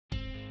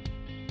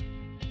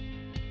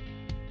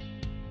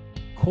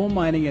Coal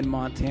mining in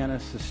Montana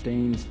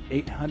sustains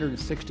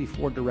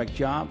 864 direct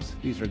jobs.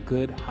 These are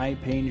good,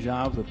 high-paying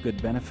jobs with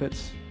good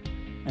benefits,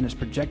 and is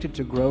projected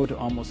to grow to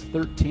almost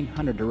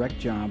 1,300 direct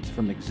jobs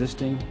from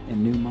existing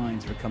and new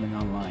mines that are coming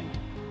online.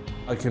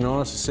 I can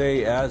honestly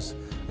say, as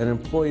an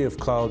employee of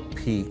Cloud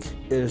Peak,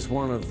 it is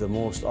one of the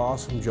most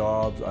awesome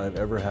jobs I've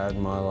ever had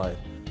in my life.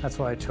 That's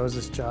why I chose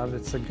this job.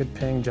 It's a good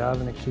paying job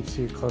and it keeps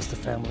you close to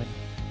family.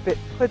 It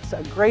puts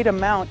a great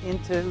amount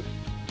into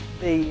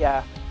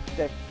the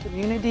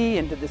community,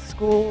 into the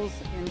schools,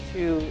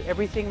 into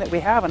everything that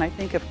we have. And I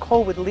think if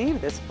coal would leave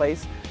this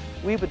place,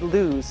 we would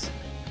lose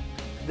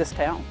this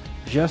town.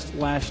 Just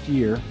last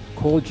year,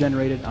 coal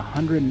generated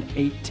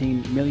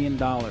 $118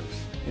 million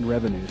in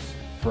revenues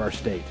for our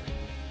state.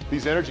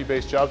 These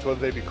energy-based jobs, whether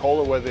they be coal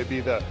or whether they be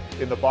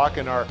in the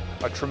Bakken, are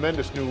a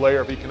tremendous new layer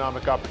of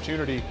economic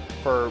opportunity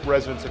for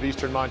residents of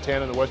eastern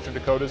Montana and the western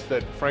Dakotas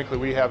that, frankly,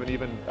 we haven't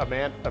even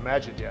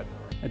imagined yet.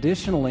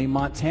 Additionally,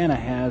 Montana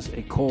has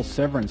a coal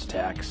severance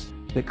tax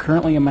that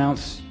currently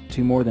amounts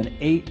to more than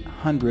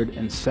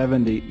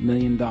 $870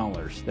 million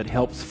that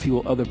helps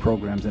fuel other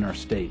programs in our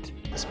state.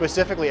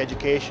 Specifically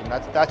education,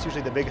 that's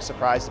usually the biggest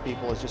surprise to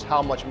people, is just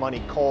how much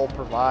money coal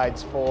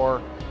provides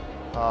for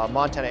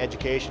Montana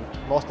education.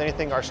 Most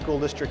anything our school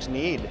districts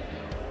need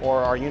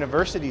or our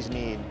universities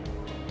need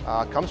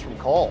comes from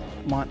coal.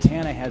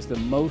 Montana has the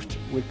most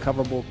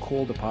recoverable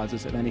coal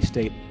deposits of any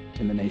state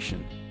in the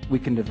nation. We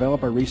can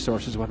develop our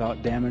resources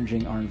without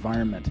damaging our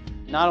environment.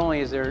 Not only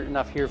is there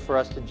enough here for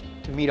us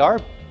to meet our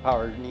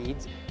power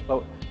needs,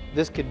 but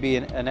this could be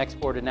an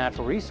export of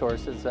natural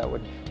resources that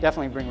would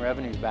definitely bring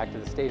revenues back to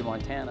the state of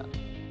Montana.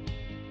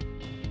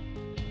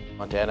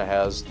 Montana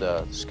has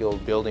the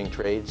skilled building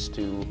trades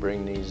to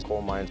bring these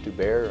coal mines to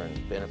bear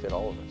and benefit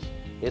all of us.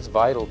 It's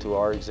vital to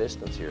our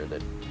existence here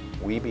that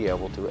we be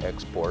able to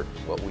export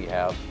what we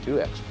have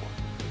to export.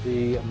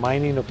 The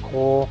mining of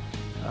coal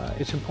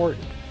is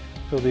important.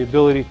 So the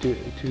ability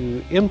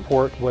to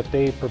import what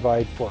they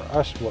provide for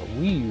us, what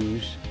we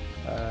use,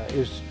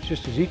 is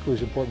just as equally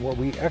as important what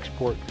we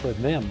export for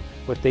them,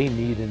 what they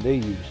need and they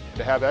use.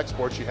 To have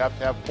exports, you have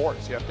to have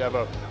ports. You have to have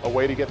a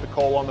way to get the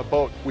coal on the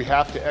boat. We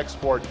have to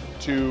export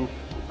to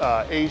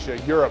Asia,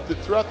 Europe,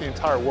 throughout the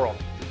entire world.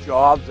 The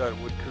jobs that it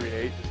would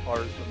create as far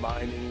as the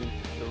mining,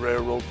 the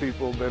railroad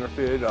people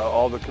benefit,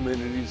 all the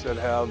communities that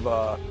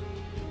have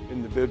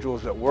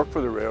individuals that work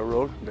for the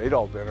railroad, they'd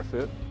all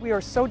benefit. We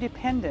are so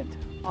dependent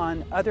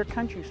on other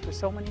countries for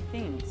so many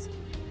things.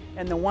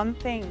 And the one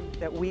thing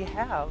that we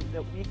have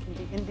that we can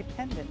be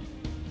independent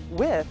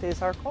with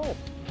is our coal.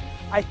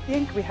 I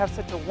think we have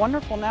such a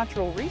wonderful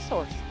natural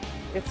resource.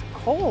 It's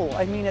coal.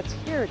 I mean, it's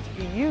here to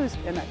be used,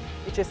 and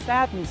it just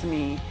saddens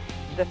me,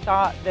 the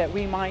thought that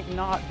we might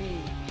not be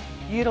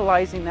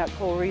utilizing that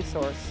coal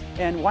resource.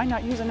 And why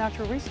not use a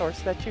natural resource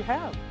that you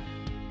have?